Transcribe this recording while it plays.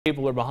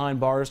People are behind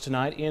bars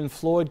tonight in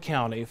Floyd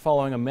County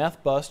following a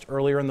meth bust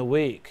earlier in the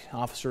week.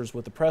 Officers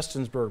with the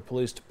Prestonsburg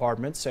Police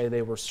Department say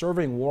they were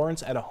serving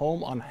warrants at a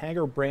home on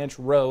Hanger Branch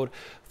Road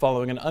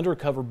following an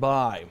undercover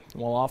buy.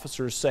 While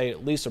officers say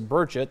Lisa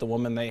Burchett, the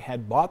woman they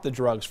had bought the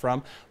drugs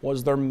from,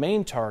 was their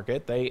main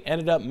target, they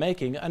ended up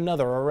making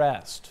another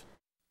arrest.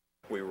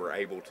 We were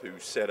able to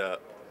set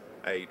up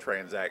a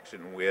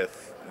transaction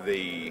with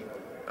the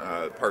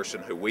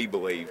person who we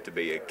believe to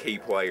be a key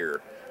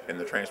player in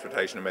the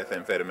transportation of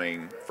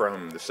methamphetamine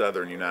from the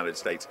southern United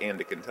States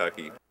into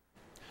Kentucky.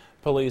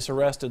 Police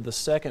arrested the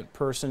second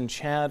person,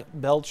 Chad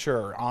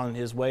Belcher, on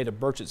his way to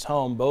Burchett's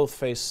home. Both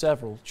face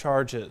several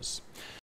charges.